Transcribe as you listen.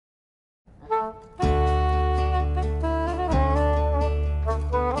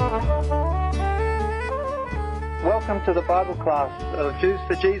welcome to the Bible class of Jews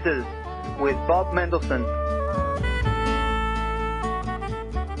for Jesus with Bob Mendelson.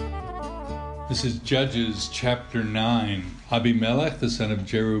 This is Judges chapter 9. Abimelech, the son of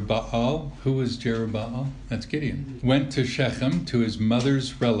Jerubbaal. Who was Jerubbaal? That's Gideon. Went to Shechem, to his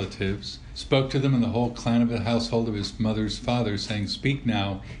mother's relatives, spoke to them and the whole clan of the household of his mother's father, saying, "Speak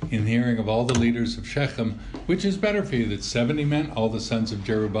now in the hearing of all the leaders of Shechem, which is better for you, that 70 men, all the sons of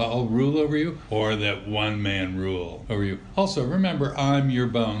Jerubbaal, rule over you, or that one man rule over you? Also, remember, I'm your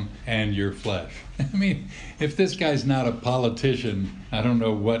bone and your flesh." I mean, if this guy's not a politician, I don't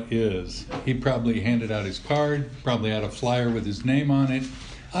know what is. He probably handed out his card, probably had a flyer with his name on it.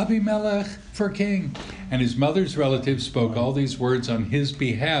 Abimelech for king. And his mother's relatives spoke all these words on his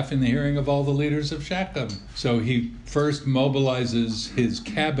behalf in the hearing of all the leaders of Shechem. So he first mobilizes his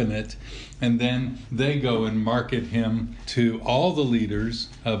cabinet, and then they go and market him to all the leaders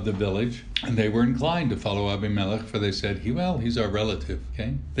of the village. And they were inclined to follow Abimelech, for they said, he's our relative.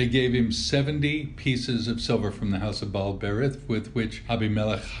 Okay. They gave him 70 pieces of silver from the house of Baal-berith, with which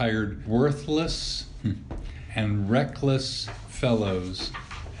Abimelech hired worthless and reckless fellows,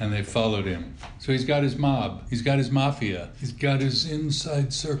 and they followed him. So he's got his mob, he's got his mafia, he's got his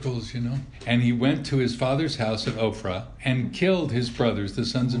inside circles, And he went to his father's house at Ophrah and killed his brothers, the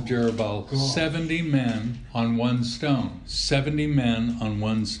sons of Jerubbaal, 70 men on one stone. 70 men on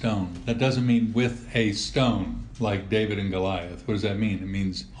one stone. That doesn't mean with a stone, like David and Goliath. What does that mean? It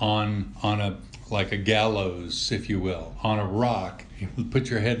means on a gallows, if you will, on a rock. You put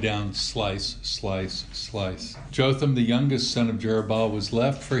your head down, slice, slice, slice. Jotham, the youngest son of Jerubbaal, was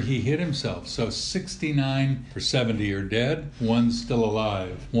left, for he hid himself. So 69 or 70 are dead, one's still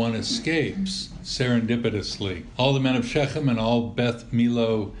alive. One escapes serendipitously. All the men of Shechem and all Beth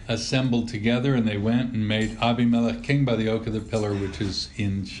Milo assembled together, and they went and made Abimelech king by the oak of the pillar, which is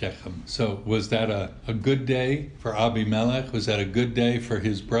in Shechem. So was that a good day for Abimelech? Was that a good day for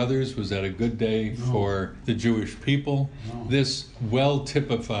his brothers? Was that a good day for the Jewish people? This well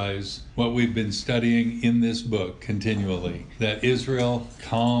typifies what we've been studying in this book continually, that Israel,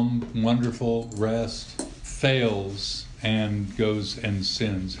 calm, wonderful rest, fails and goes and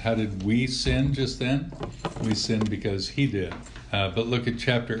sins. How did we sin just then? We sinned because he did. But look at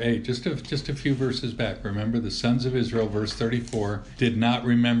chapter 8, just a few verses back. Remember, the sons of Israel, verse 34, did not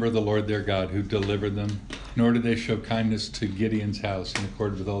remember the Lord their God who delivered them, nor did they show kindness to Gideon's house in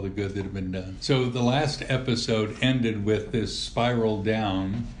accord with all the good that had been done. So the last episode ended with this spiral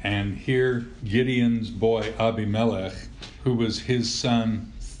down, and here Gideon's boy Abimelech, who was his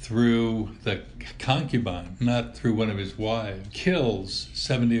son through the concubine, not through one of his wives, kills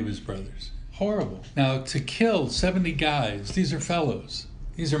 70 of his brothers. Horrible. Now, to kill 70 guys, these are fellows.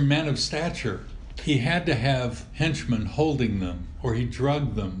 These are men of stature. He had to have henchmen holding them, or he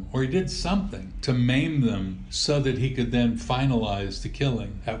drugged them, or he did something to maim them so that he could then finalize the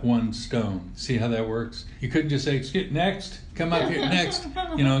killing at one stone. See how that works? You couldn't just say, next, come up here, next,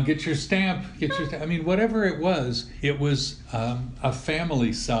 get your stamp, I mean, whatever it was a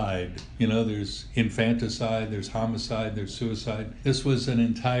family side. There's infanticide, there's homicide, there's suicide. This was an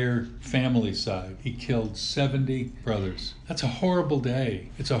entire family side. He killed 70 brothers. That's a horrible day.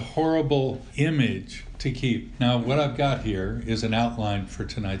 It's a horrible image to keep. Now, what I've got here is an outline for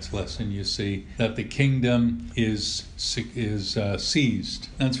tonight's lesson. You see that the kingdom is seized.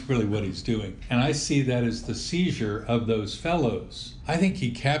 That's really what he's doing. And I see that as the seizure of those fellows. I think he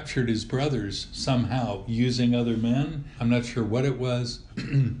captured his brothers somehow using other men. I'm not sure what it was.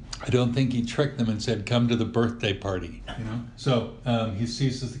 I don't think he tricked them and said, "Come to the birthday party." So he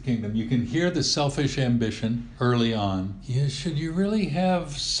seizes the kingdom. You can hear the selfish ambition early on. Should you really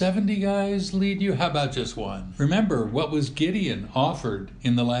have 70 guys lead you? How about just one? Remember, what was Gideon offered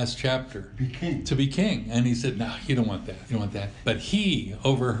in the last chapter? To be king. And he said, "No, you don't want that. You don't want that." But he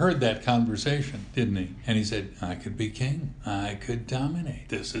overheard that conversation, didn't he? And he said, "I could be king. I could dominate.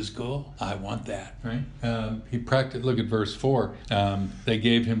 This is cool. I want that." Right? He practiced. Look at verse 4. They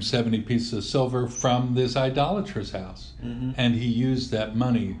gave him 70 pieces of silver from this idolatrous house. Mm-hmm. And he used that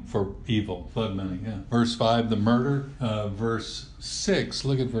money for evil, blood money. Yeah. Verse 5, the murder. Verse 6,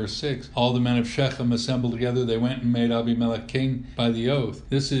 look at verse 6. All the men of Shechem assembled together. They went and made Abimelech king by the oath.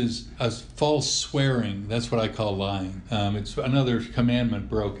 This is a false swearing. That's what I call lying. It's another commandment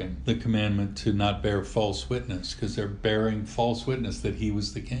broken. The commandment to not bear false witness, because they're bearing false witness that he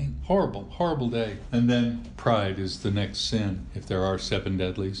was the king. Horrible, horrible day. And then pride is the next sin, if there are 7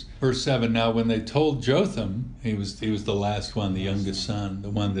 deadlies. Verse 7, now when they told Jotham, he was the last one, the youngest son, the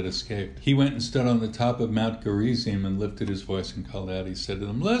one that escaped. He went and stood on the top of Mount Gerizim and lifted his voice and called out. He said to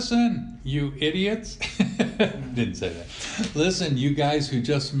them, "Listen, you idiots." Didn't say that. Listen, you guys who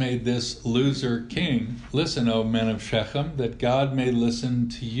just made this loser king, listen, O men of Shechem, that God may listen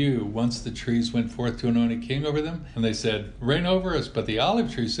to you. Once the trees went forth to anoint a king over them, and they said, reign over us. But the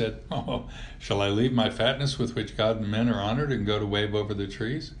olive tree said, oh, shall I leave my fatness with which God and men are honored and go to wave over the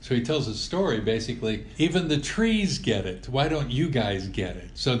trees? So he tells a story, basically, even the trees get it. Why don't you guys get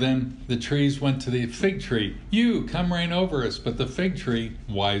it? So then the trees went to the fig tree. You, come reign over us. But the fig tree,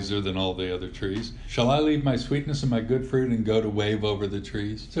 wiser than all the other trees, shall I leave my sweetness and my good fruit and go to wave over the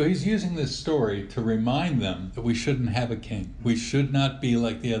trees? So he's using this story to remind them that we shouldn't have a king. We should not be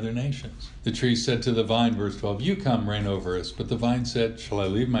like the other nations. The tree said to the vine, verse 12, you come reign over us. But the vine said, shall I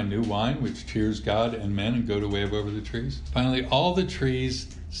leave my new wine, which cheers God and men, and go to wave over the trees? Finally, all the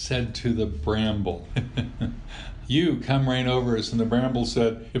trees said to the bramble, you come reign over us. And the bramble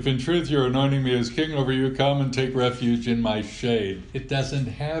said, if in truth you're anointing me as king over you, come and take refuge in my shade. It doesn't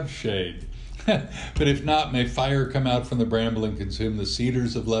have shade. But if not, may fire come out from the bramble and consume the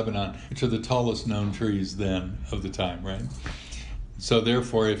cedars of Lebanon, which are the tallest known trees then of the time, right? So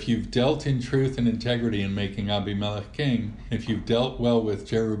therefore, if you've dealt in truth and integrity in making Abimelech king, if you've dealt well with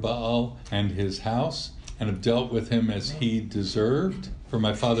Jerubbaal and his house, and have dealt with him as he deserved, for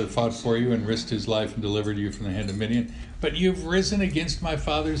my father fought for you and risked his life and delivered you from the hand of Midian, but you've risen against my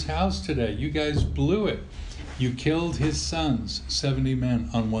father's house today. You guys blew it. You killed his sons, 70 men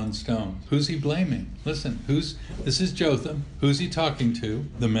on one stone. Who's he blaming? Listen, this is Jotham. Who's he talking to?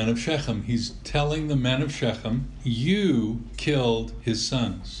 The men of Shechem. He's telling the men of Shechem, you killed his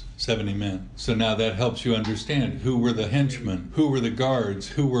sons, 70 men. So now that helps you understand who were the henchmen, who were the guards,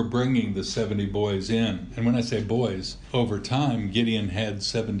 who were bringing the 70 boys in. And when I say boys, over time, Gideon had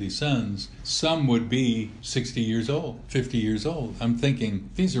 70 sons. Some would be 60 years old, 50 years old. I'm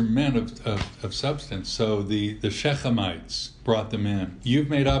thinking, these are men of substance. So the Shechemites brought them in. You've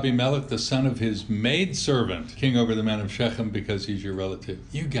made Abimelech, the son of his maidservant, king over the men of Shechem because he's your relative.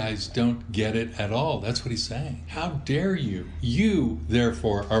 You guys don't get it at all. That's what he's saying. How dare you? You,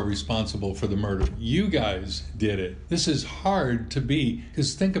 therefore, are responsible for the murder. You guys did it. This is hard to be,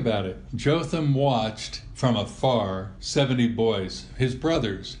 because think about it. Jotham watched from afar 70 boys, his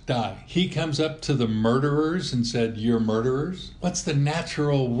brothers, die. He comes up to the murderers and said, you're murderers? What's the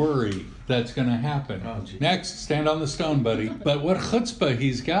natural worry that's going to happen? Next, stand on the stone, buddy. But what chutzpah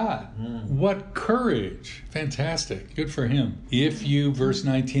he's got. What courage. Fantastic. Good for him. If you, verse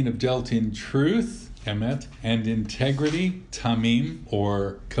 19, have dealt in truth, emet, and integrity, tamim,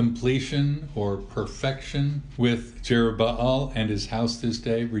 or completion or perfection with Jerubbaal and his house this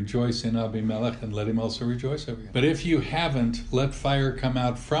day, rejoice in Abimelech and let him also rejoice over you. But if you haven't, let fire come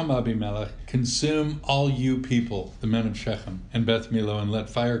out from Abimelech, consume all you people, the men of Shechem and Beth Milo, and let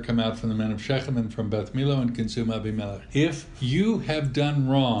fire come out from the men of Shechem and from Beth Milo and consume Abimelech. If you have done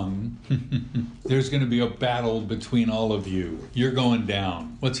wrong, there's going to be a battle between all of you. You're going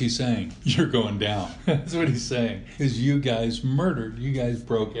down. What's he saying? You're going down. That's what he's saying. Is you guys murdered. You guys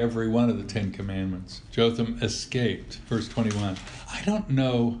broke every one of the 10 commandments. Jotham escaped. Verse 21. I don't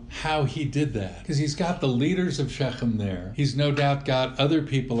know how he did that, because he's got the leaders of Shechem there. He's no doubt got other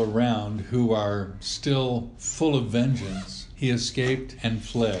people around who are still full of vengeance. He escaped and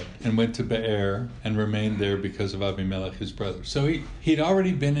fled and went to Be'er and remained there because of Abimelech, his brother. So he'd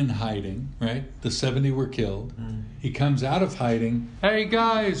already been in hiding, right? The 70 were killed. He comes out of hiding. Hey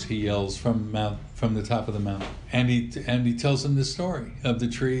guys, he yells from the top of the mountain. And he tells them this story of the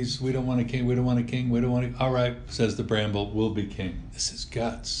trees. We don't want a king, we don't want a king, we don't want a... All right, says the bramble, we'll be king. This is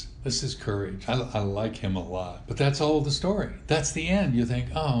guts. This is courage. I like him a lot. But that's all the story. That's the end. You think,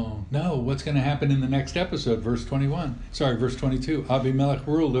 oh, no, what's going to happen in the next episode? Verse 22. Abimelech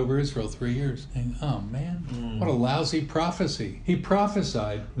ruled over Israel 3 years. And, oh, man, what a lousy prophecy. He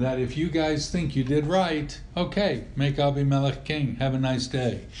prophesied that if you guys think you did right, okay, make Abimelech king. Have a nice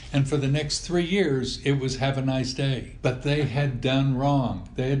day. And for the next 3 years, it was have a nice day. But they had done wrong.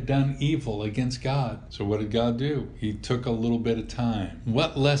 They had done evil against God. So what did God do? He took a little bit of time.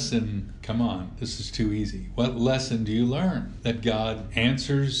 What lesson? Come on, this is too easy. What lesson do you learn? That God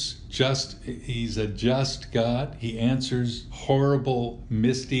answers he's a just God. He answers horrible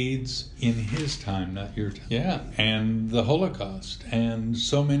misdeeds in his time, not your time. Yeah, and the Holocaust and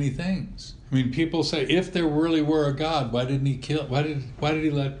so many things. I mean, people say, if there really were a God, why did he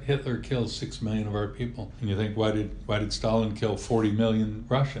let Hitler kill 6 million of our people? And you think, why did Stalin kill 40 million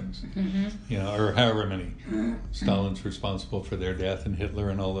Russians? Mm-hmm. Or however many. Stalin's responsible for their death, and Hitler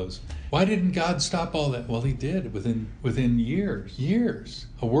and all those. Why didn't God stop all that? Well, he did within years.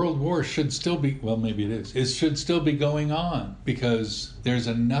 A world war should still be, well, maybe it is. It should still be going on because there's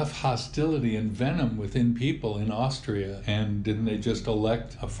enough hostility and venom within people in Austria. And didn't they just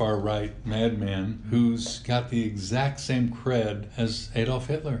elect a far-right madman who's got the exact same cred as Adolf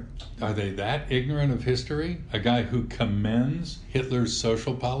Hitler? Are they that ignorant of history? A guy who commends Hitler's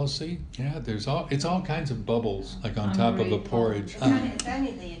social policy? Yeah, it's all kinds of bubbles, like on top of a porridge. It's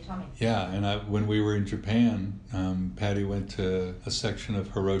only the atomic. Yeah, and when we were in Japan, Patty went to a section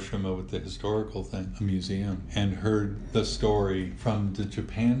of Hiroshima with the historical thing, a museum, and heard the story from the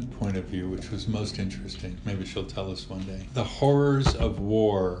Japan point of view, which was most interesting. Maybe she'll tell us one day. The horrors of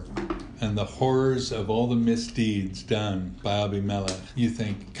war and the horrors of all the misdeeds done by Abimelech. You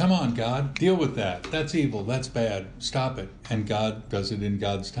think, come on, God, deal with that. That's evil. That's bad. Stop it. And God does it in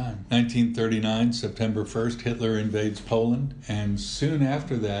God's time. 1939, September 1st, Hitler invades Poland, and soon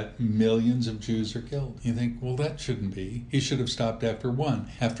after that, millions of Jews are killed. You think, well, that shouldn't be. He should have stopped after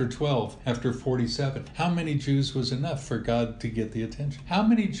 1, after 12, after 47. How many Jews was enough for God to get the attention? How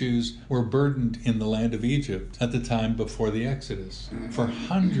many Jews were burdened in the land of Egypt at the time before the Exodus? For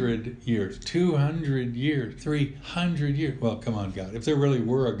 100 years, 200 years, 300 years. Well, come on, God. If there really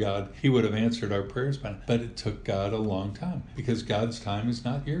were a God, he would have answered our prayers by now. But it took God a long time because God's time is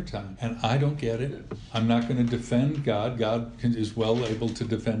not your time. And I don't get it. I'm not going to defend God. God is well able to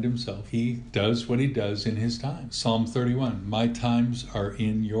defend himself. He does what he does in his time. Psalm 31, my times are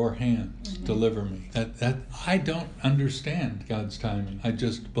in your hands. Deliver me. That I don't understand God's timing. I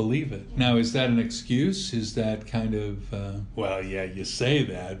just believe it. Now, is that an excuse? Is that kind of, well, yeah, you say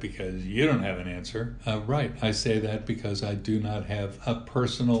that because you don't have an answer. Right. I say that because I do not have a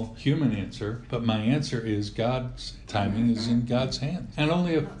personal human answer, but my answer is God's timing is in God's hands. And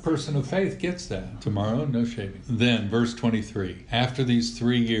only a person of faith gets that. Tomorrow, no shaving. Then, verse 23, after these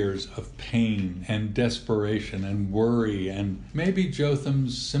 3 years of pain and desperation and worry and maybe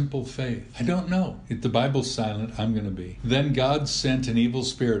Jotham's simple faith, I don't know. If the Bible's silent, I'm going to be. Then God sent an evil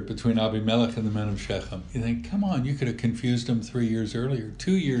spirit between Abimelech and the men of Shechem. You think, come on, you could have confused them 3 years earlier,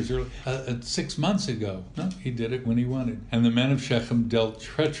 2 years earlier, 6 months ago. No, he did it when he wanted. And the men of Shechem dealt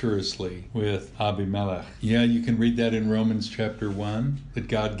treacherously with Abimelech. Yeah, you can read that in Romans chapter 1, that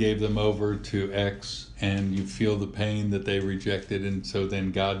God gave them over to X, and you feel the pain that they rejected, and so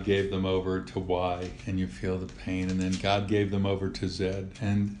then God gave them over to Y, and you feel the pain, and then God gave them over to Z.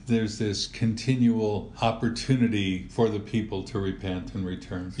 And there's this continual opportunity for the people to repent and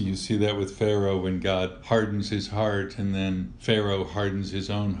return. You see that with Pharaoh when God hardens his heart, and then Pharaoh hardens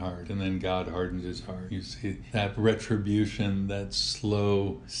his own heart, and then God hardens his heart. You see that retribution, that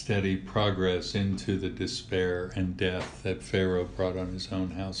slow, steady progress into the despair and death that Pharaoh brought on his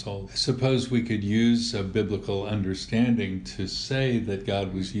own household. Suppose we could use a biblical understanding to say that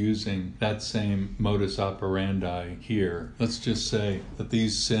God was using that same modus operandi here. Let's just say that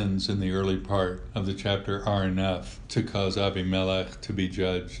these sins in the early part of the chapter are enough to cause Abimelech to be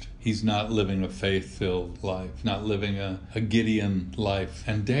judged. He's not living a faith-filled life, not living a Gideon life.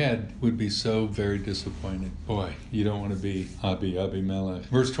 And Dad would be so very disappointed. Boy, you don't want to be Abimelech.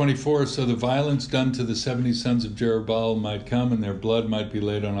 Verse 24, so the violence done to the 70 sons of Jerubbaal might come, and their blood might be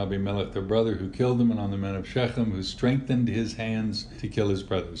laid on Abimelech their brother, who killed them, and on the men of Shechem, who strengthened his hands to kill his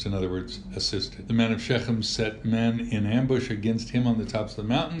brothers. In other words, assisted. The men of Shechem set men in ambush against him on the tops of the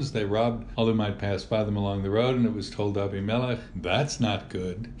mountains. They robbed all who might pass by them along the road, and it was told Abimelech, that's not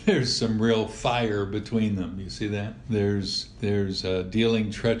good. There's some real fire between them. You see that? There's dealing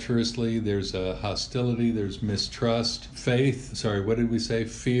treacherously. There's hostility. There's mistrust. What did we say?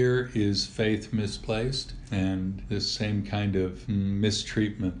 Fear is faith misplaced. And this same kind of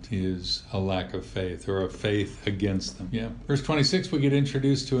mistreatment is a lack of faith, or a faith against them. Yeah. Verse 26, we get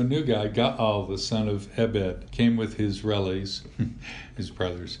introduced to a new guy, Gaal, the son of Ebed, came with his relis, his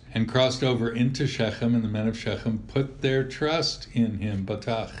brothers, and crossed over into Shechem, and the men of Shechem put their trust in him,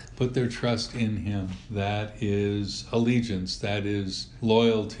 Batach, put their trust in him. That is allegiance, that is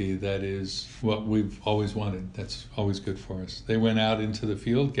loyalty, that is what we've always wanted. That's always good for us. They went out into the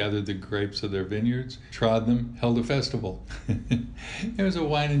field, gathered the grapes of their vineyards, trod them, held a festival. It was a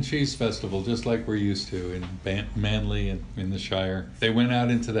wine and cheese festival, just like we're used to in Manly and in the Shire. They went out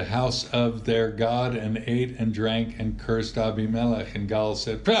into the house of their God and ate and drank and cursed Abimelech. And Gaal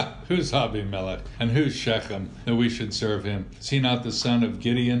said, who's Abimelech and who's Shechem that we should serve him? Is he not the son of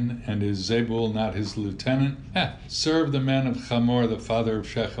Gideon, and is Zebul not his lieutenant? Serve the men of Hamor, the father of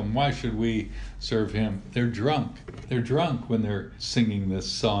Shechem. Why should we serve him? They're drunk. They're drunk when they're singing this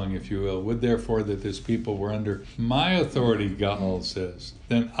song, if you will. Would therefore that this people were under my authority, Gaal says.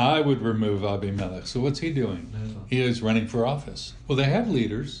 then I would remove Abimelech. So what's he doing? He is running for office. Well, they have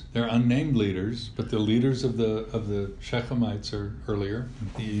leaders. They're unnamed leaders, but the leaders of the Shechemites are earlier.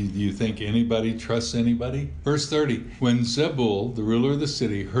 Do you think anybody trusts anybody? Verse 30, when Zebul, the ruler of the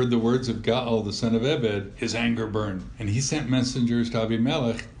city, heard the words of Gaal, the son of Ebed, his anger burned, and he sent messengers to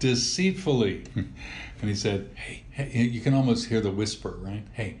Abimelech deceitfully. And he said, hey, you can almost hear the whisper, right?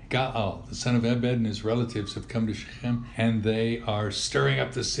 Hey, Gaal, the son of Ebed, and his relatives have come to Shechem, and they are stirring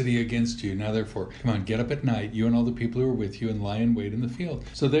up the city against you. Now, therefore, come on, get up at night, you and all the people who are with you, and lie in wait in the field.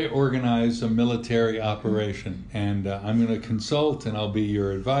 So they organize a military operation, and I'm going to consult, and I'll be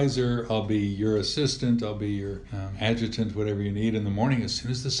your advisor, I'll be your assistant, I'll be your adjutant, whatever you need. In the morning, as soon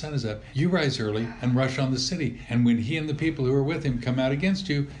as the sun is up, you rise early and rush on the city. And when he and the people who are with him come out against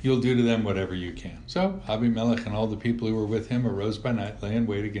you, you'll do to them whatever you can. So Abimelech and all the people who were with him arose by night, lay in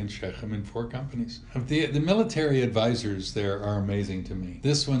wait against Shechem in 4 companies. The military advisors there are amazing to me.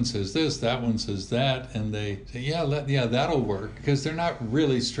 This one says this, that one says that, and they say, yeah, that'll work, because they're not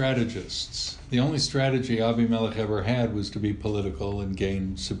really strategists. The only strategy Abimelech ever had was to be political and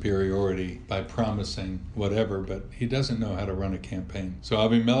gain superiority by promising whatever, but he doesn't know how to run a campaign. So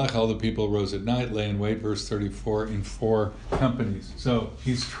Abimelech, all the people rose at night, lay in wait, verse 34, in 4 companies. So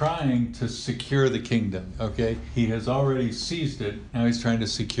he's trying to secure the kingdom, okay? He has already seized it, now he's trying to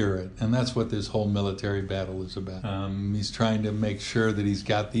secure it. And that's what this whole military battle is about. He's trying to make sure that he's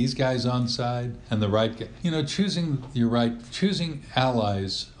got these guys on side and the right guy. You know, choosing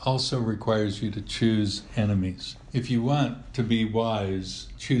allies also requires you to choose enemies. If you want to be wise,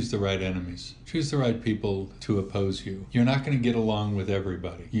 choose the right enemies. Choose the right people to oppose you. You're not going to get along with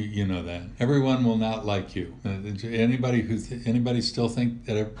everybody. You know that. Everyone will not like you. Anybody still think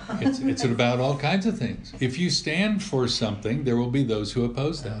that it's about all kinds of things. If you stand for something, there will be those who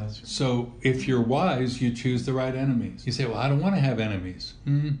oppose that. So if you're wise, you choose the right enemies. You say, well, I don't want to have enemies.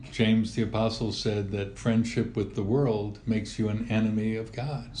 James the Apostle said that friendship with the world makes you an enemy of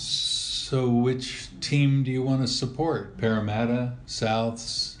God. So which team do you want to support? Parramatta,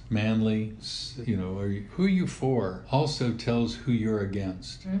 Souths, Manly, who are you for also tells who you're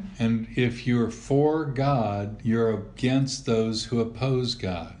against. And if you're for God, you're against those who oppose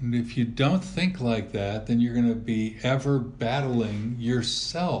God. And if you don't think like that, then you're going to be ever battling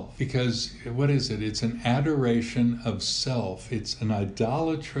yourself. Because what is it? It's an adoration of self. It's an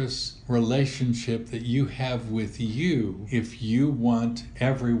idolatrous relationship that you have with you if you want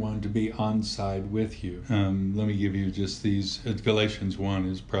everyone to be on side with you. Let me give you just these. Galatians 1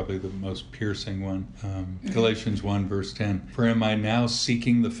 is probably the most piercing one. Galatians 1 verse 10. For am I now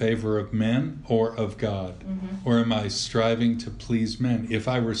seeking the favor of men or of God? Or am I striving to please men? If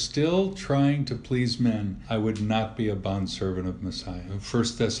I were still trying to please men, I would not be a bondservant of Messiah. 1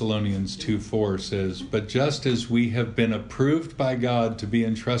 Thessalonians 2:4 says, but just as we have been approved by God to be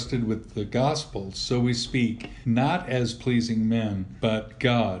entrusted with the gospel, so we speak, not as pleasing men, but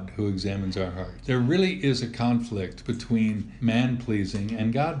God who examines our hearts. There really is a conflict between man-pleasing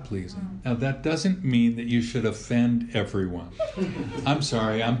and God-pleasing. Now, that doesn't mean that you should offend everyone. I'm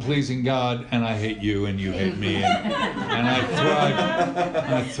sorry, I'm pleasing God, and I hate you, and you hate me, and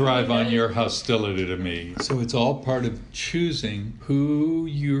I thrive on your hostility to me. So it's all part of choosing who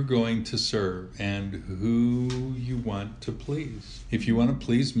you're going to serve and who you want to please. If you want to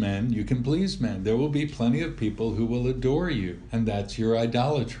please men, you can please men. There will be plenty of people who will adore you, and that's your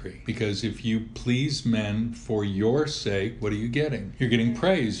idolatry. Because if you please men for your sake, what are you getting? You're getting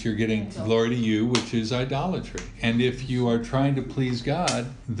praise. You're getting glory to you, which is idolatry. And if you are trying to please God,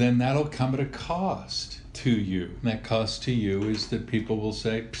 then that'll come at a cost to you. And that cost to you is that people will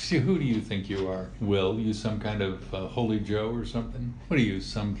say, who do you think you are? Will, you some kind of Holy Joe or something? What are you,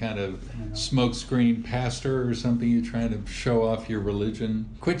 some kind of smokescreen pastor or something? You're trying to show off your religion?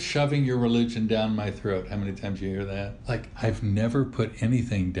 Quit shoving your religion down my throat. How many times you hear that? Like, I've never put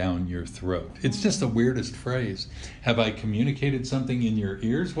anything down your throat. It's just the weirdest phrase. Have I communicated something in your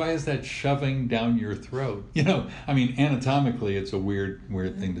ears? Why is that shoving down your throat? Anatomically, it's a weird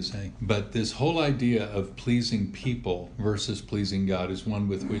thing to say. But this whole idea of pleasing people versus pleasing God is one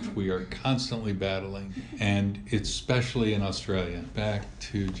with which we are constantly battling, and it's especially in Australia. Back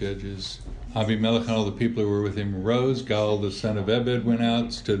to Judges. Abimelech and all the people who were with him arose. Gaal, the son of Ebed, went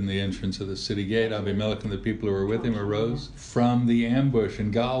out, stood in the entrance of the city gate. Abimelech and the people who were with him arose from the ambush.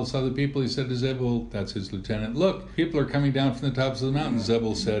 And Gaal saw the people. He said to Zebul, that's his lieutenant, look, people are coming down from the tops of the mountains.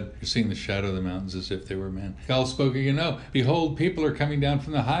 Zebul said, you're seeing the shadow of the mountains as if they were men. Gaal spoke again, no, behold, people are coming down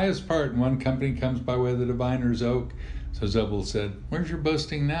from the highest part, and one company comes by way of the diviner's oak. So Zebul said, where's your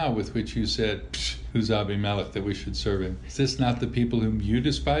boasting now with which you said, who's Abimelech that we should serve him? Is this not the people whom you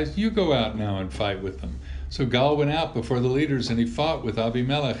despise? You go out now and fight with them. So Gaal went out before the leaders, and he fought with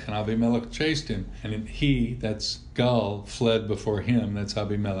Abimelech, and Abimelech chased him. And he, that's Gaal, fled before him, that's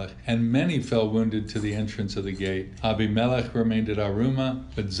Abimelech. And many fell wounded to the entrance of the gate. Abimelech remained at Arumah,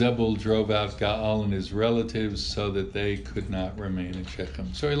 but Zebul drove out Gaal and his relatives so that they could not remain in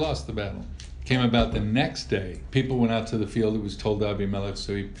Shechem. So he lost the battle. Came about the next day. People went out to the field. It was told to Abimelech,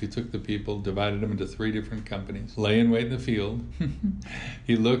 so he took the people, divided them into 3 different companies, lay in wait in the field.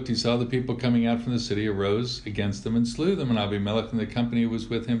 He looked, he saw the people coming out from the city, arose against them and slew them. And Abimelech and the company who was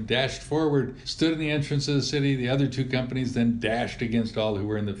with him dashed forward, stood in the entrance of the city. The other 2 companies then dashed against all who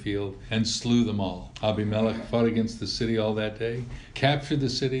were in the field and slew them all. Abimelech fought against the city all that day, captured the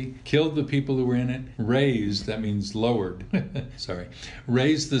city, killed the people who were in it, raised, that means lowered,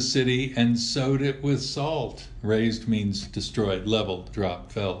 raised the city and sowed it with salt. Raised means destroyed, leveled,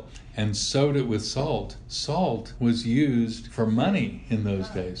 dropped, fell. And sowed it with salt. Salt was used for money in those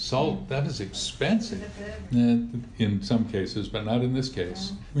days. Salt, that is expensive in some cases, but not in this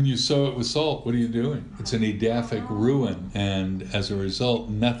case. When you sow it with salt, what are you doing? It's an Edaphic ruin, and as a result,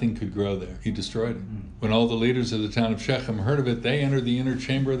 nothing could grow there. He destroyed it. When all the leaders of the town of Shechem heard of it, they entered the inner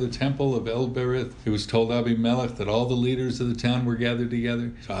chamber of the temple of El-Berith. It was told Abimelech that all the leaders of the town were gathered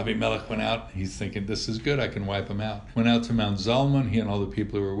together. So Abimelech went out. He's thinking, this is good, I can wipe them out. Went out to Mount Zalmon, he and all the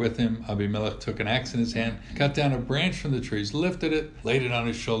people who were with him. Abimelech took an axe in his hand, cut down a branch from the trees, lifted it, laid it on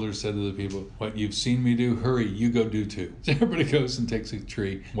his shoulder, said to the people, what you've seen me do, hurry, you go do too. So everybody goes and takes a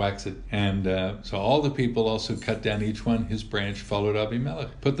tree, whacks it. And so all the people also cut down each one his branch, followed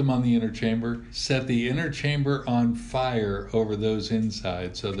Abimelech, put them on the inner chamber, set the inner chamber on fire over those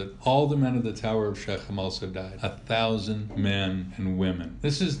inside, so that all the men of the tower of Shechem also died, 1,000 men and women.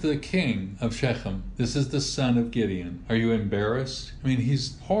 This is the king of Shechem. This is the son of Gideon. Are you embarrassed? I mean,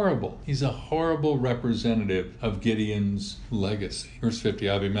 he's horrible. He's a horrible representative of Gideon's legacy. Verse 50,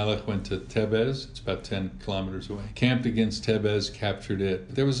 Abimelech went to Tebez, it's about 10 kilometers away, camped against Tebez, captured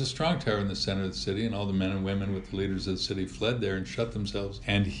it. There was a strong tower in the center of the city, and all the men and women with the leaders of the city fled there and shut themselves,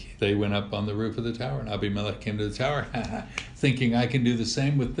 and they went up on the roof of the tower, and Abimelech came to the tower, thinking, I can do the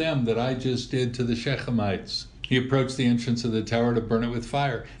same with them that I just did to the Shechemites. He approached the entrance of the tower to burn it with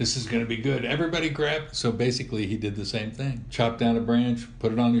fire. This is going to be good. Everybody grab. So basically, he did the same thing. Chopped down a branch,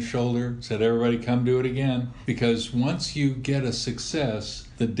 put it on his shoulder, said, everybody come do it again. Because once you get a success,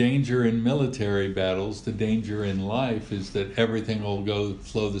 the danger in military battles, the danger in life is that everything will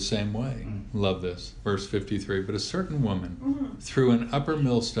flow the same way. Love this. Verse 53, but a certain woman threw an upper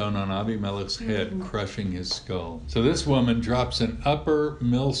millstone on Abimelech's head, crushing his skull. So this woman drops an upper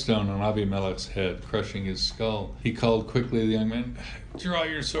millstone on Abimelech's head, crushing his skull. He called quickly the young man, draw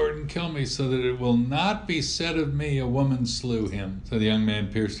your sword and kill me, so that it will not be said of me, a woman slew him. So the young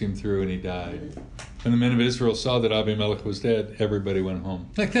man pierced him through and he died. When the men of Israel saw that Abimelech was dead, everybody went home.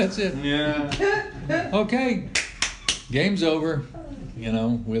 Like, that's it. Yeah. Okay, game's over. You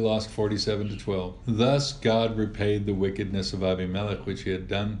know, we lost 47-12. Thus God repaid the wickedness of Abimelech, which he had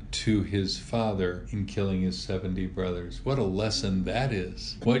done to his father in killing his 70 brothers. What a lesson that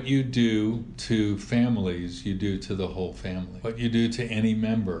is. What you do to families, you do to the whole family. What you do to any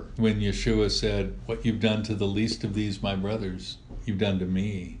member. When Yeshua said, what you've done to the least of these, my brothers, you've done to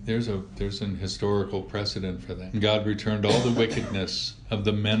me. There's an historical precedent for that. And God returned all the wickedness of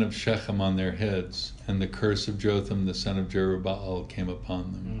the men of Shechem on their heads, and the curse of Jotham the son of Jerubbaal came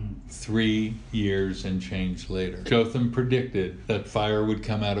upon them. 3 years and change later. Jotham predicted that fire would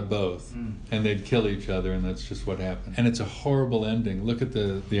come out of both, and they'd kill each other, and that's just what happened. And it's a horrible ending. Look at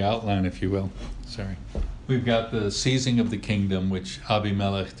the outline, if you will. Sorry. We've got the seizing of the kingdom, which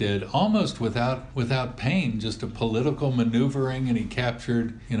Abimelech did almost without pain, just a political maneuvering, and he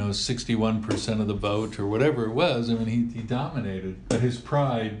captured, 61% of the vote or whatever it was. I mean, he dominated. But his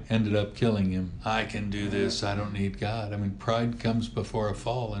pride ended up killing him. I can do this. I don't need God. I mean, pride comes before a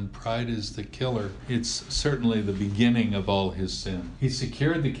fall, and pride is the killer. It's certainly the beginning of all his sin. He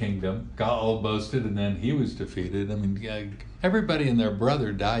secured the kingdom. Gaal boasted, and then he was defeated. I mean, everybody and their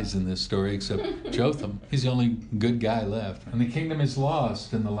brother dies in this story except Jotham. He's the only good guy left. And the kingdom is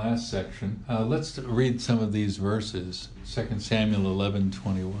lost in the last section. Let's read some of these verses. 2 Samuel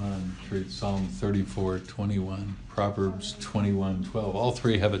 11:21. Read Psalm 34:21. Proverbs 21:12. All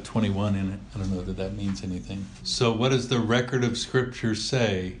three have a 21 in it. I don't know that means anything. So what does the record of Scripture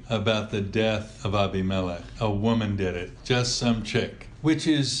say about the death of Abimelech? A woman did it. Just some chick. Which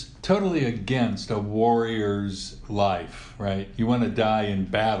is totally against a warrior's life, right? You want to die in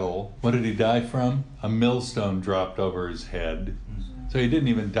battle. What did he die from? A millstone dropped over his head. So he didn't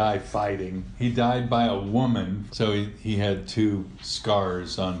even die fighting. He died by a woman. So he had 2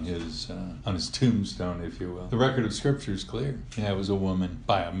 scars on his tombstone, if you will. The record of Scripture is clear. Yeah, it was a woman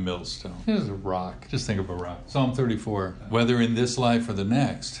by a millstone. It was a rock. Just think of a rock. Psalm 34. Whether in this life or the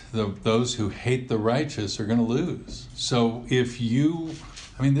next, those who hate the righteous are going to lose. So if you...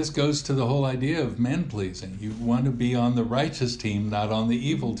 this goes to the whole idea of men-pleasing. You want to be on the righteous team, not on the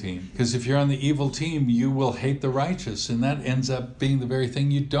evil team. Because if you're on the evil team, you will hate the righteous, and that ends up being the very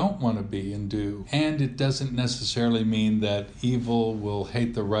thing you don't want to be and do. And it doesn't necessarily mean that evil will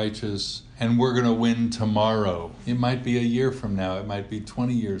hate the righteous and we're going to win tomorrow. It might be a year from now. It might be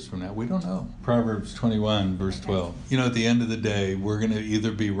 20 years from now. We don't know. Proverbs 21, verse 12. At the end of the day, we're going to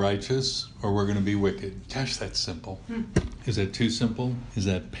either be righteous or we're going to be wicked. Gosh, that's simple. Is that too simple? Is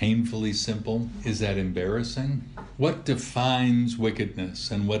that painfully simple? Is that embarrassing? What defines wickedness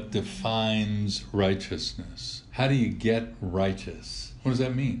and what defines righteousness? How do you get righteous? What does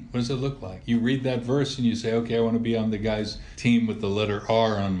that mean? What does it look like? You read that verse and you say, okay, I want to be on the guy's team with the letter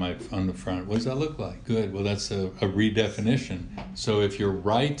R on the front. What does that look like? Good. Well, that's a redefinition. So if you're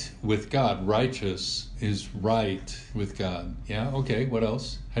right with God, righteous is right with God. Yeah, okay, what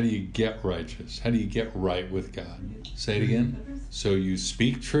else? How do you get righteous? How do you get right with God? Say it again. So you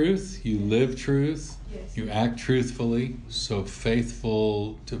speak truth, you live truth, you act truthfully, so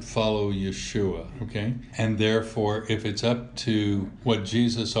faithful to follow Yeshua, okay? And therefore, if it's up to what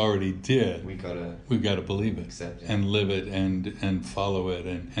Jesus already did, we've got to believe it, accept it, and live it, and follow it,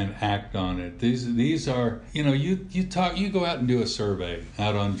 and act on it. These are, you go out and do a survey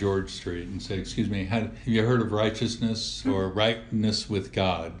out on George Street and say, excuse me, have you heard of righteousness or rightness with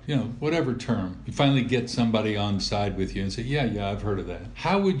God? Whatever term. You finally get somebody on side with you and say, yeah, I've heard of that.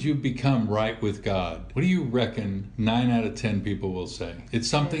 How would you become right with God? What do you reckon 9 out of 10 people will say? It's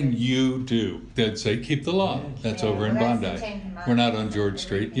something you do. They'd say, keep the law. That's over in Bondi. We're not on George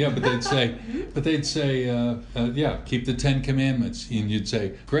Street. Yeah, but they'd say, keep the 10 Commandments. And you'd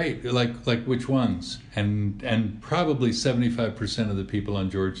say, great, like which ones? And probably 75% of the people on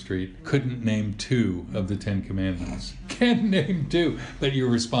George Street couldn't name 2 of the 10 Commandments. Can't name 2, but you're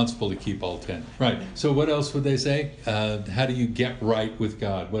responsible to keep all 10. Right. So what else would they say? How do you get right with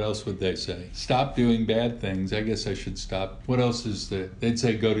God? What else would they say? Stop doing bad things. I guess I should stop. What else is there? They'd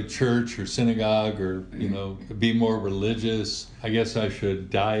say go to church or synagogue or, be more religious. I guess I should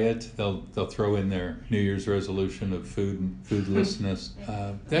diet. They'll throw in their New Year's resolution of foodlessness.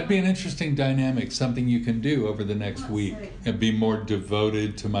 That'd be an interesting dynamic, something you can do over the next week. Be more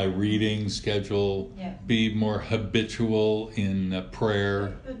devoted to my reading schedule. Be more habitual in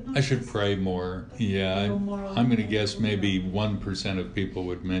prayer. I should pray more. Yeah, I'm going to guess maybe 1% of people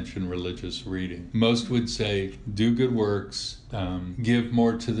would mention religious reading. Most would say do good works, give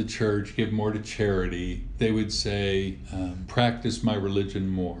more to the church, give more to charity. They would say, practice my religion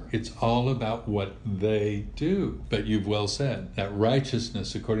more. It's all about what they do. But you've well said that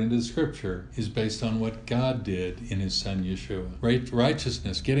righteousness, according to the Scripture, is based on what God did in His Son Yeshua.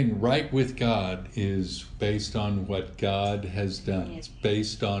 Righteousness, getting right with God, is based on what God has done. It's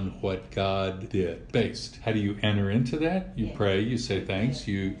based on what God did. Based. How do you enter into that? You pray, you say thanks,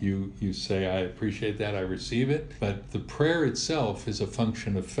 you say I appreciate that, I receive it. But the prayer itself is a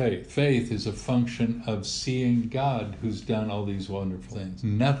function of faith. Faith is a function of seeing God who's done all these wonderful things.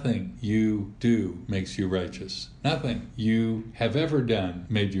 Nothing you do makes you righteous. Nothing you have ever done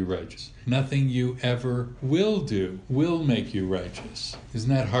made you righteous. Nothing you ever will do will make you righteous.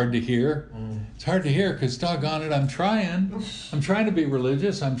 Isn't that hard to hear? It's hard to hear because, doggone it, I'm trying. I'm trying to be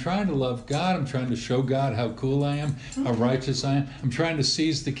religious. I'm trying to love God. I'm trying to show God how cool I am, how righteous I am. I'm trying to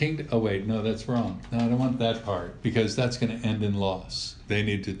seize the kingdom. Oh, wait, no, that's wrong. No, I don't want that part because that's going to end in loss. They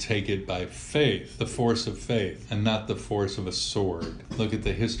need to take it by faith, the force of faith, and not the force of a sword. Look at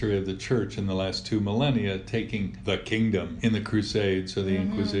the history of the church in the last 2 millennia, taking the kingdom in the Crusades or the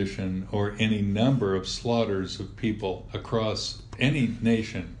Inquisition or any number of slaughters of people across any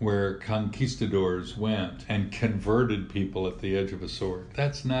nation where conquistadors went and converted people at the edge of a sword.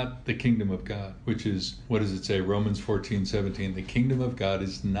 That's not the kingdom of God, which is, what does it say? Romans 14:17. The kingdom of God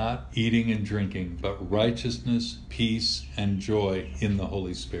is not eating and drinking, but righteousness, peace, and joy in the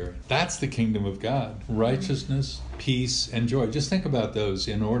Holy Spirit. That's the kingdom of God. Righteousness, peace, and joy. Just think about those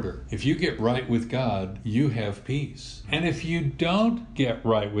in order. If you get right with God, you have peace. And if you don't get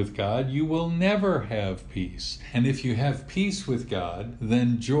right with God, you will never have peace. And if you have peace with God,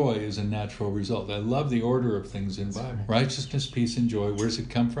 then joy is a natural result. I love the order of things in the Bible. Righteousness, peace, and joy. Where does it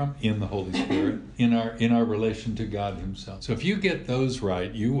come from? In the Holy Spirit, in our relation to God Himself. So if you get those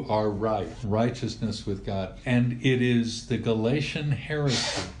right, you are right. Righteousness with God. And it is the Galatian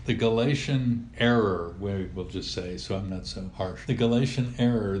heresy, the Galatian error, we'll just say, say, so I'm not so harsh. The Galatian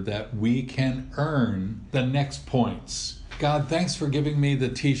error that we can earn the next points. God, thanks for giving me the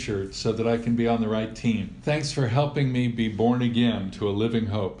t-shirt so that I can be on the right team. Thanks for helping me be born again to a living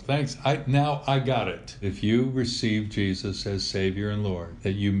hope. Thanks. Now I got it. If you receive Jesus as Savior and Lord,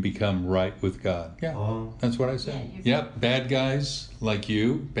 that you become right with God. Yeah, that's what I said. Yep, bad guys like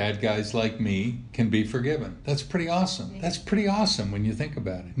you, bad guys like me can be forgiven. That's pretty awesome. That's pretty awesome when you think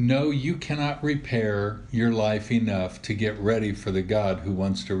about it. No, you cannot repair your life enough to get ready for the God who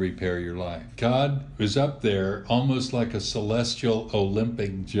wants to repair your life. God is up there almost like a celestial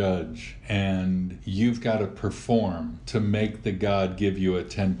Olympic judge, and you've got to perform to make the God give you a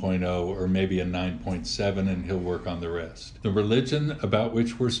 10.0 or maybe a 9.7, and he'll work on the rest. The religion about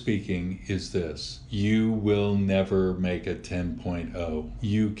which we're speaking is this: you will never make a 10.0.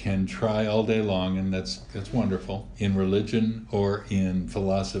 You can try all day long, and that's wonderful, in religion or in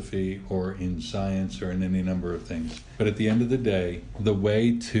philosophy or in science or in any number of things. But at the end of the day, the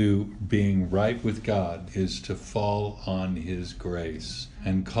way to being right with God is to fall on his grace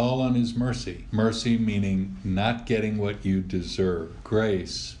and call on his mercy. Mercy meaning not getting what you deserve.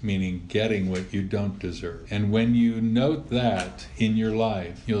 Grace meaning getting what you don't deserve. And when you note that in your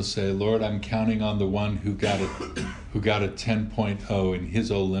life, you'll say, Lord, I'm counting on the one who got a 10.0 in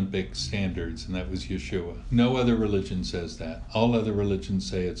his Olympic standards, and that was Yeshua. No other religion says that. All other religions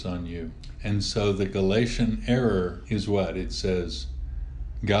say it's on you. And so the Galatian error is what? It says,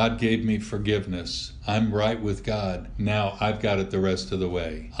 God gave me forgiveness. I'm right with God. Now I've got it the rest of the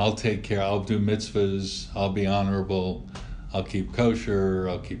way. I'll take care. I'll do mitzvahs. I'll be honorable. I'll keep kosher.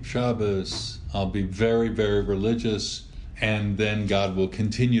 I'll keep Shabbos. I'll be very, very religious. And then God will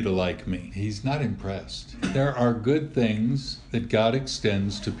continue to like me. He's not impressed. There are good things that God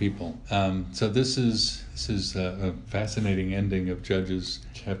extends to people. So this is a fascinating ending of Judges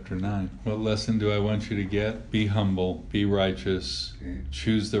chapter 9. What lesson do I want you to get? Be humble, be righteous,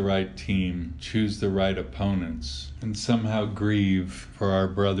 choose the right team, choose the right opponents, and somehow grieve for our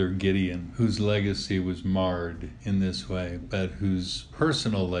brother Gideon, whose legacy was marred in this way, but whose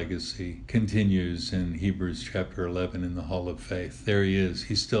personal legacy continues in Hebrews chapter 11 in the Hall of Faith. There he is.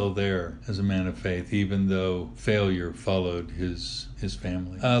 He's still there as a man of faith, even though failure followed his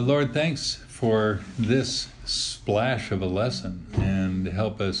family. Lord, thanks for this splash of a lesson, and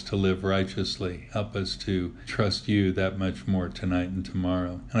help us to live righteously. Help us to trust you that much more tonight and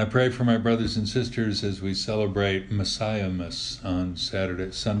tomorrow. And I pray for my brothers and sisters as we celebrate Messiahmas on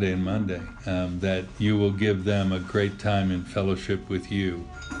Sunday and Monday, that you will give them a great time in fellowship with you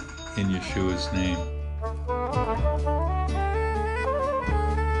in Yeshua's name.